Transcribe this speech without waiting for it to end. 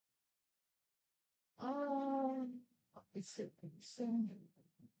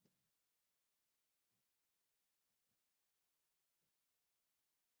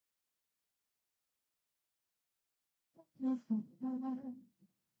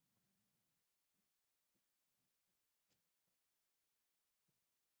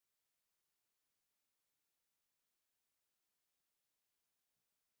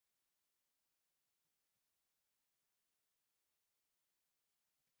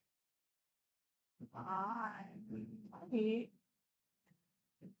Bye.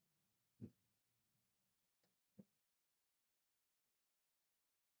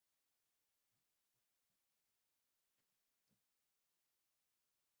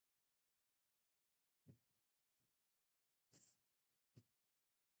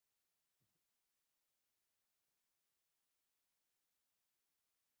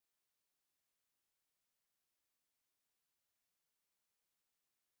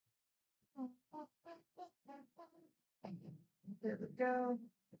 There we go.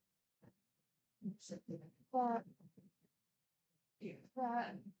 Set that. Do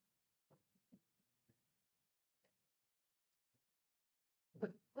that.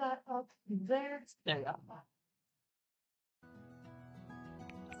 Put that up there. There you go.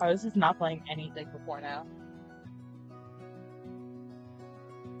 Oh, this is not playing anything before now.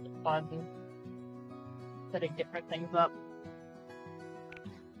 Fun. Setting different things up.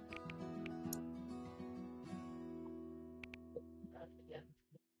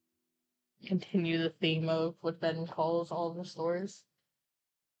 Continue the theme of what Ben calls all the stores.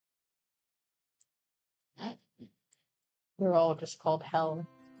 They're all just called hell.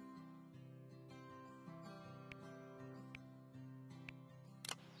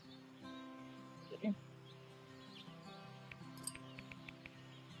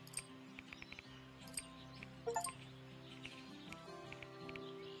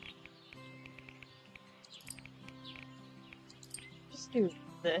 Just do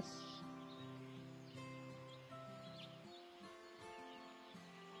this.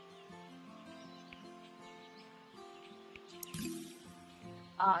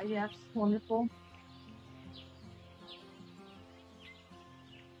 Yes, wonderful.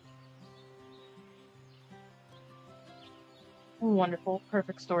 Wonderful,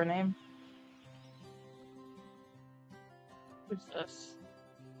 perfect store name. What's this?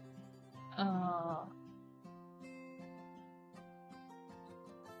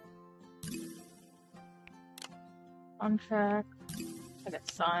 Contract. I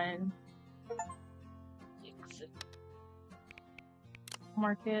got sign. Exit.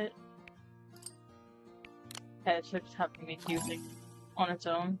 Market. Okay, it should just have to be using on its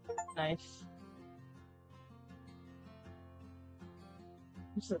own. Nice.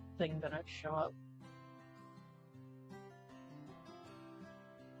 What's the thing gonna show up?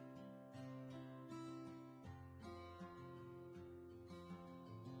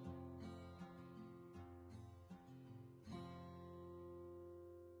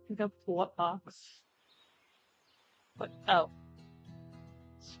 Pick up what box? What? Oh.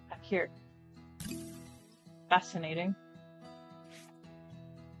 It's back here. Fascinating.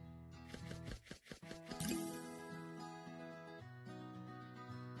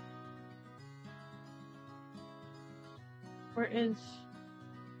 Where is...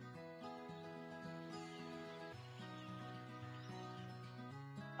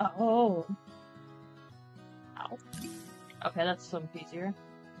 Oh. Ow. Okay, that's some easier.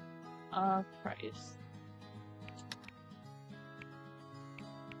 Price.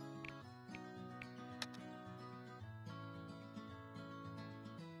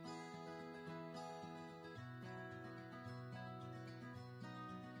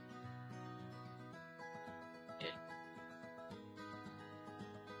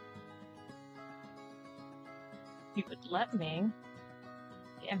 You would let me.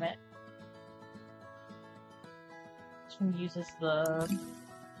 Damn it. This one uses the...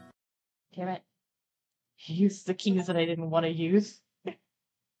 Damn it. He used the keys that I didn't want to use.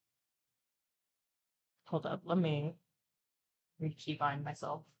 Hold up, let me re-keybind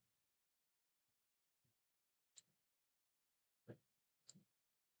myself.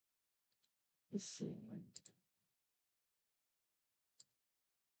 Let's see.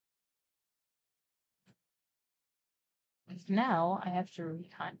 Now I have to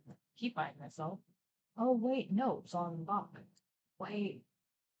re-keybind myself. Oh wait, no, it's on lock. Wait.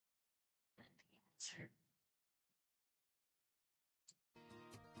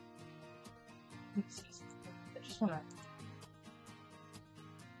 Let's see. I just wanna...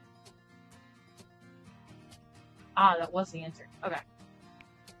 Ah, that was the answer. Okay.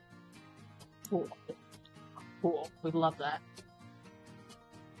 Cool. Cool. We love that.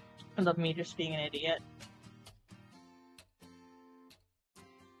 I love me just being an idiot.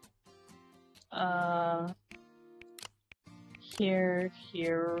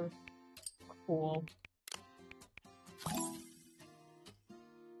 Here, cool.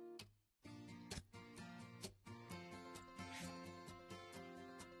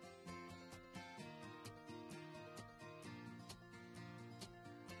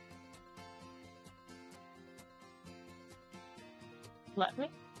 Let me?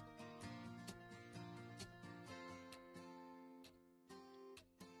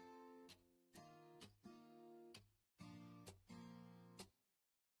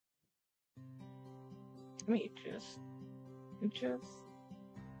 Let me just...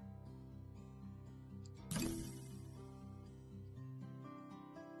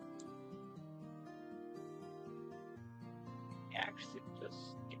 Actually,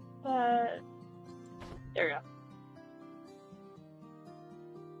 just get that. There we go.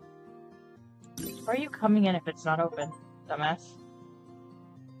 Why are you coming in if it's not open, dumbass?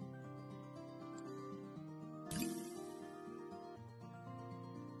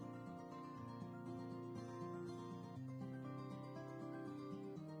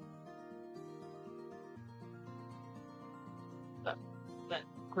 That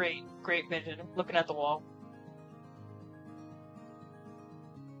great vision. Looking at the wall.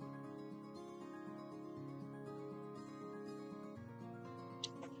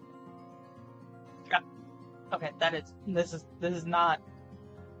 Okay, this is not...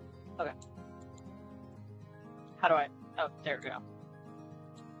 Okay. How do I... Oh, there we go.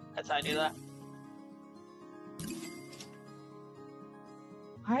 That's how I do that.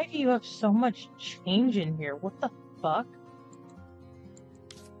 Why do you have so much change in here? What the fuck?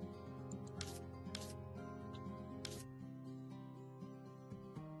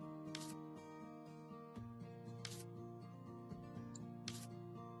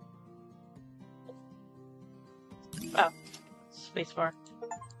 Oh, spacebar.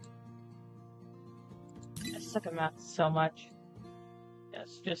 I suck at math so much.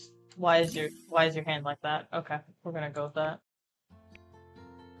 Yes, just why is your hand like that? Okay, we're gonna go with that.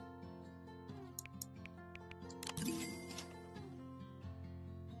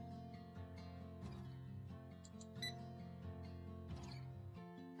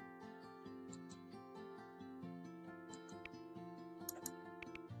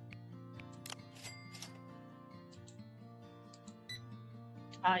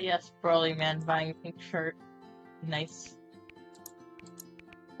 Ah, yes, Broly man buying a pink shirt. Nice.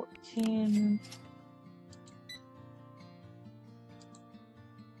 14.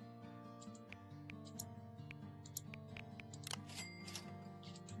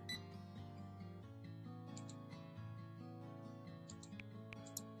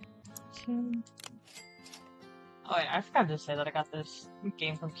 Oh, yeah, I forgot to say that I got this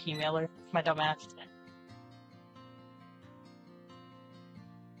game from Keymailer. My dumbass.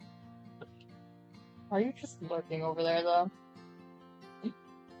 Are you just lurking over there, though?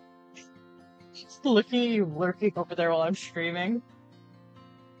 Just looking at you lurking over there while I'm streaming.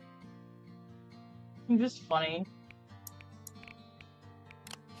 I'm just funny.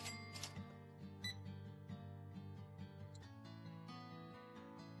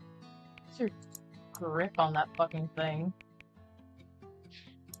 What's your grip on that fucking thing?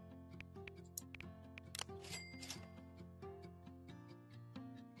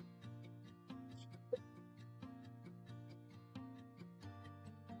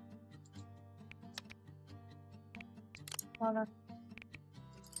 Oh,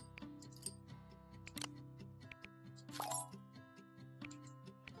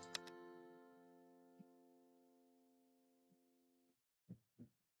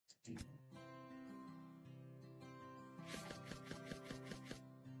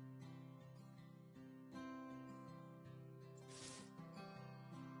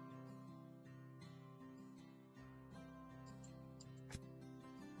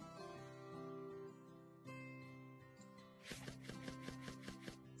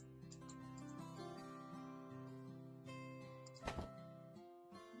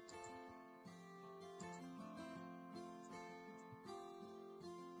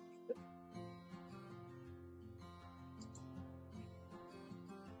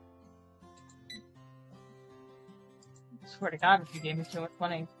 swear to God, if you gave me too much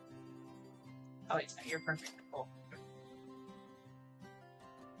money. Oh wait, no, you're perfect. Cool.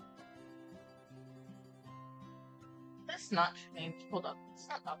 That's not changed. Hold up. It's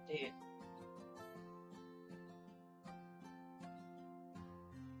not update.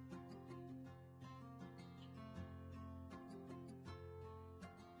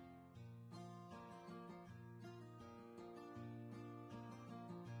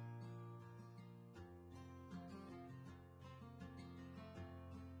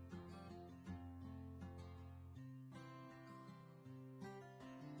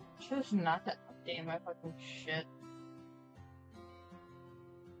 choose not to update my fucking shit.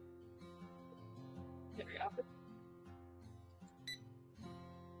 There we go.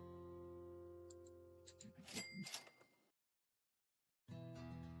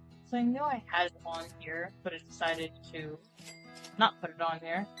 So I knew I had it on here, but I decided to not put it on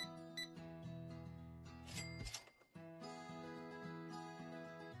here.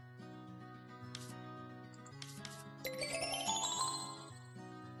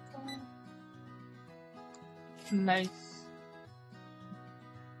 Nice.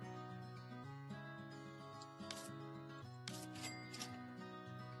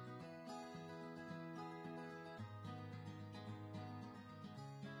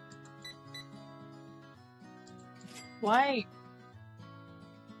 Why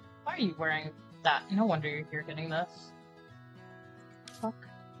are you wearing that? No wonder you're here getting this. Fuck.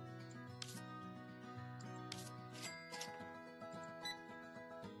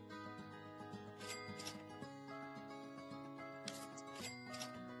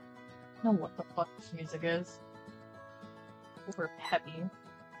 I don't know what the fuck this music is. Over heavy.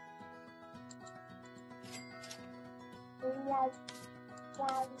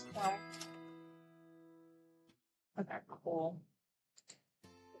 Okay, cool.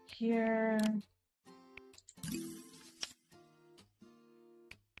 Here.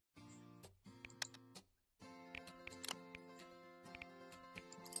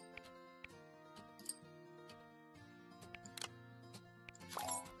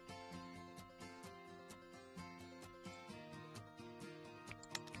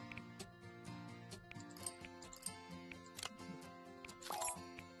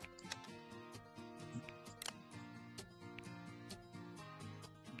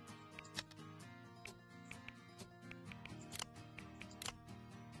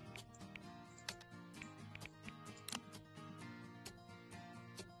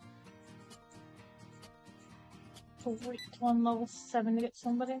 To wait till I'm level 7 to get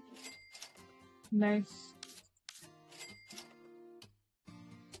somebody. Nice.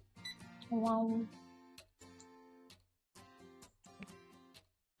 Wow.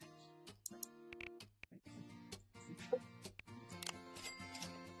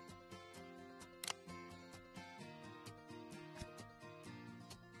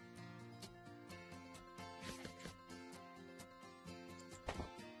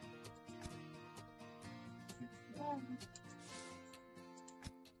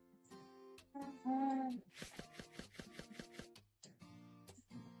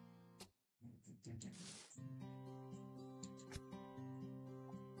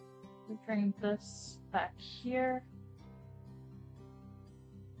 We bring this back here.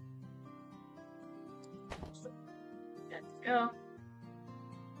 There we go.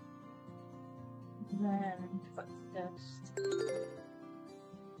 And then put this.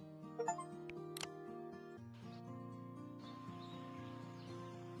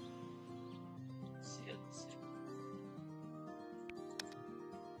 Let's see.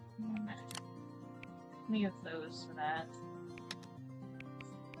 Let me get those for that.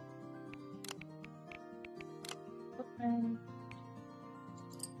 Open.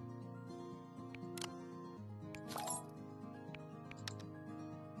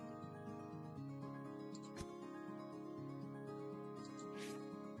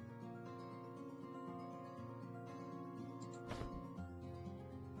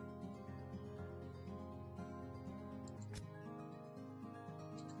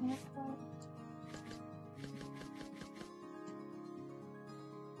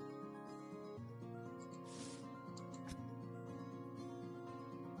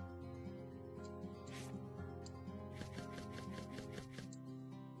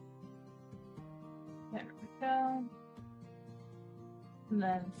 There we go. And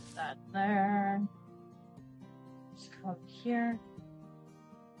then that there. Just come here.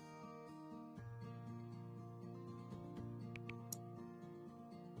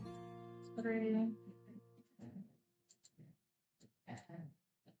 Three.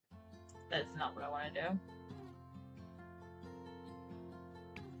 That's not what I want to do.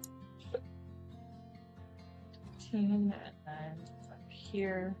 And then up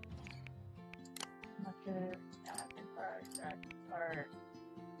here. Marker, that part.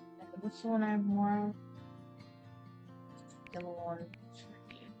 And this one I have more of. The other one should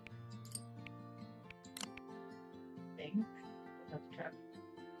be big. That's trap.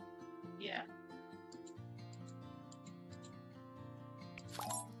 Yeah.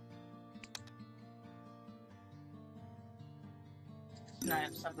 And I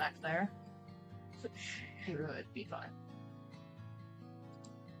have some back there. So it should be fine.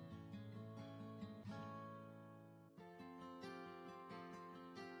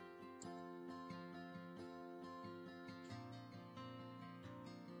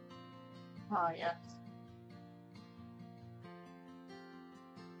 Ah, yes.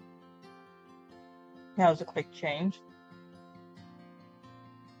 That was a quick change.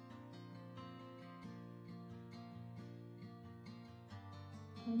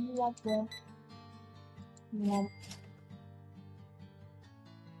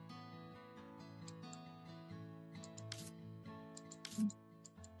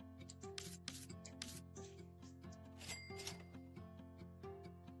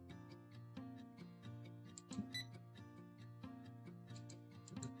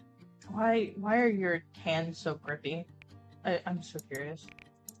 Why are your hands so grippy? I'm so curious.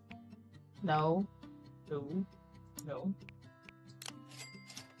 No. No. No.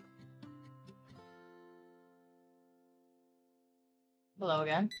 Hello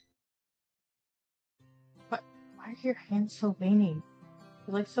again. What? Why are your hands so veiny?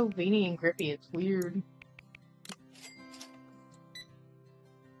 They're like so veiny and grippy, it's weird.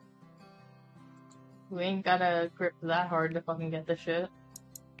 We ain't gotta grip that hard to fucking get this shit.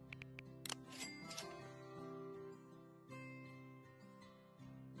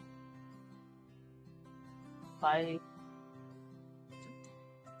 Bye.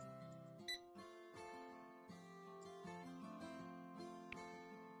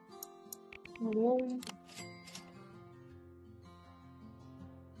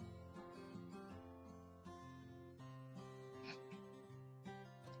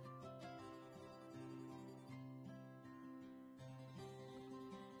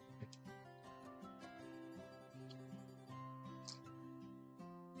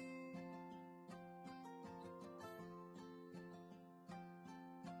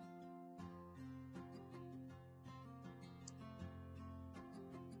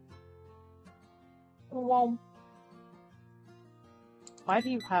 Well, why do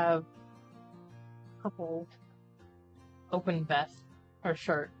you have purple open vest or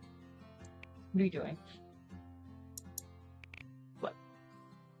shirt? What are you doing? What?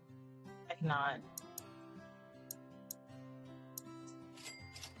 I cannot.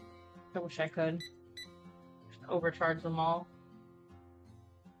 I wish I could. Just overcharge them all.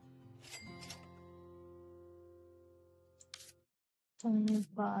 $25,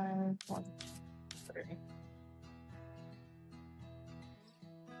 $130.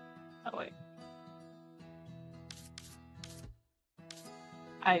 Oh wait.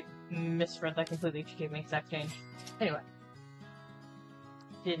 I misread that completely. She gave me exact change. Anyway.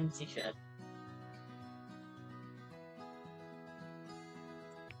 Didn't see shit.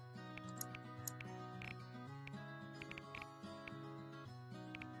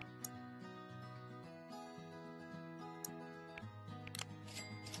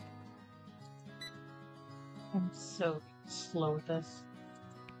 I'm so slow with this.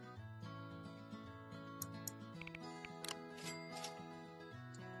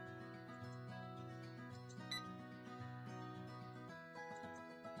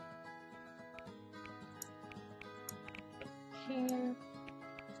 Here.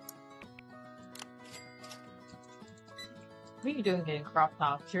 What are you doing getting crop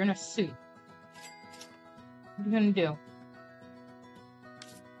tops? You're in a suit. What are you gonna do?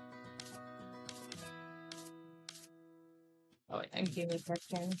 Oh wait, I gave me that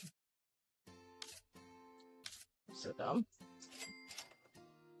change. So dumb.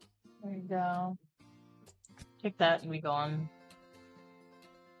 There you go. Take that and we go on.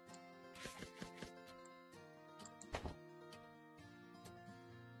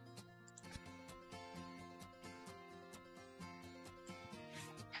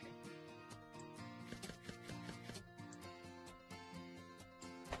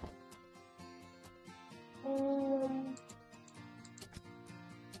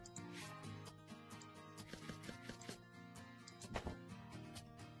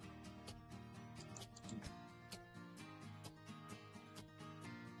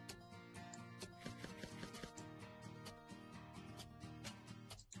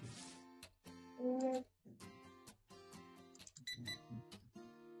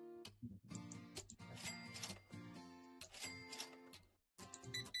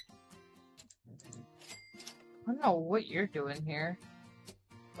 I don't know what you're doing here,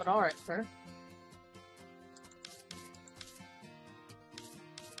 but alright, sir.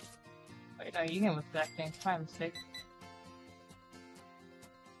 Wait, no, you can with that thing. My mistake.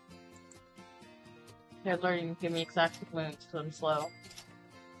 They're learning to give me exact movements because I'm slow.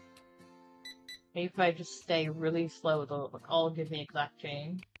 Maybe if I just stay really slow, they'll all give me exact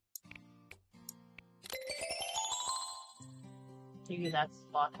change. Maybe that's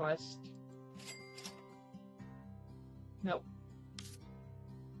a plot twist. Nope.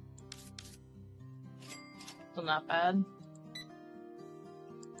 Still not bad.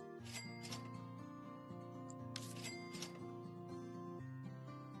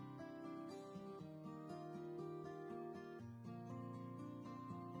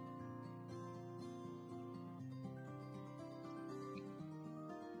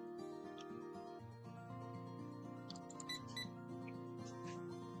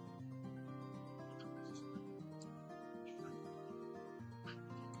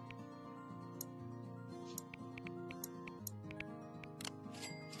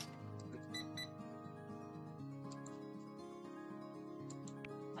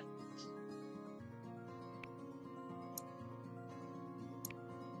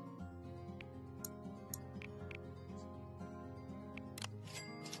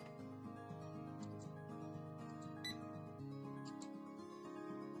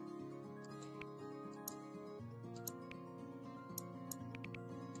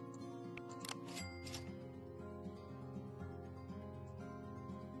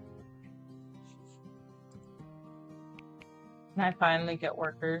 Can I finally get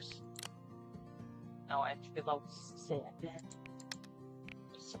workers? No, I have to be level 7.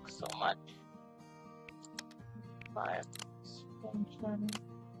 This looks so much. 5 expansion.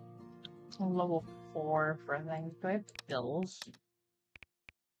 Level 4 for things. Do I have bills?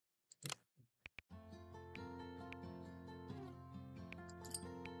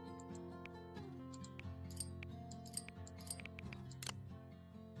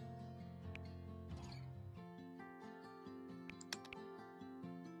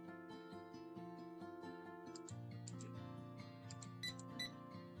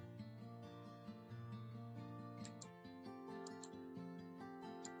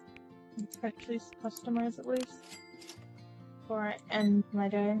 Purchase customers at least before I end my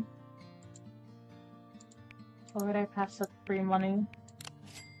day. Or would I pass up free money?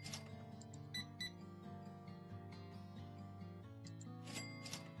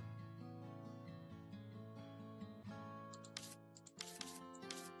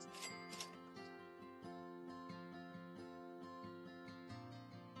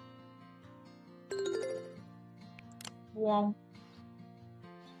 Well,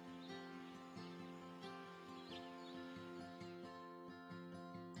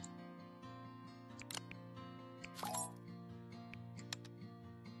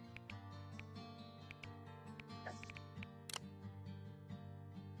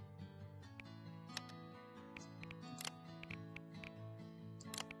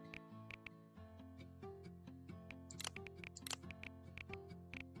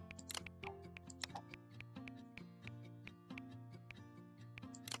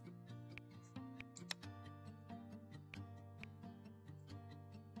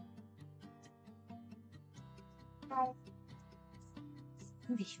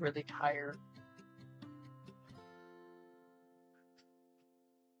 I'm just really tired.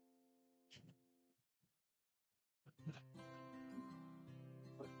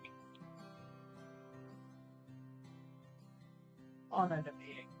 On a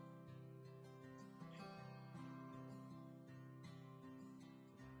debate.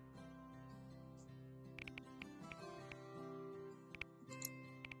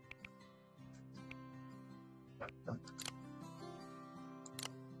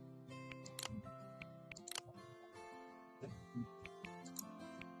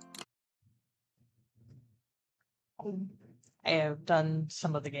 I have done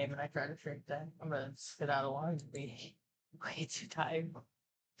some of the game and I tried to shrink that. I'm gonna skedaddle on and be way too tired.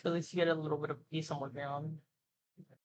 So at least you get a little bit of peace on working on.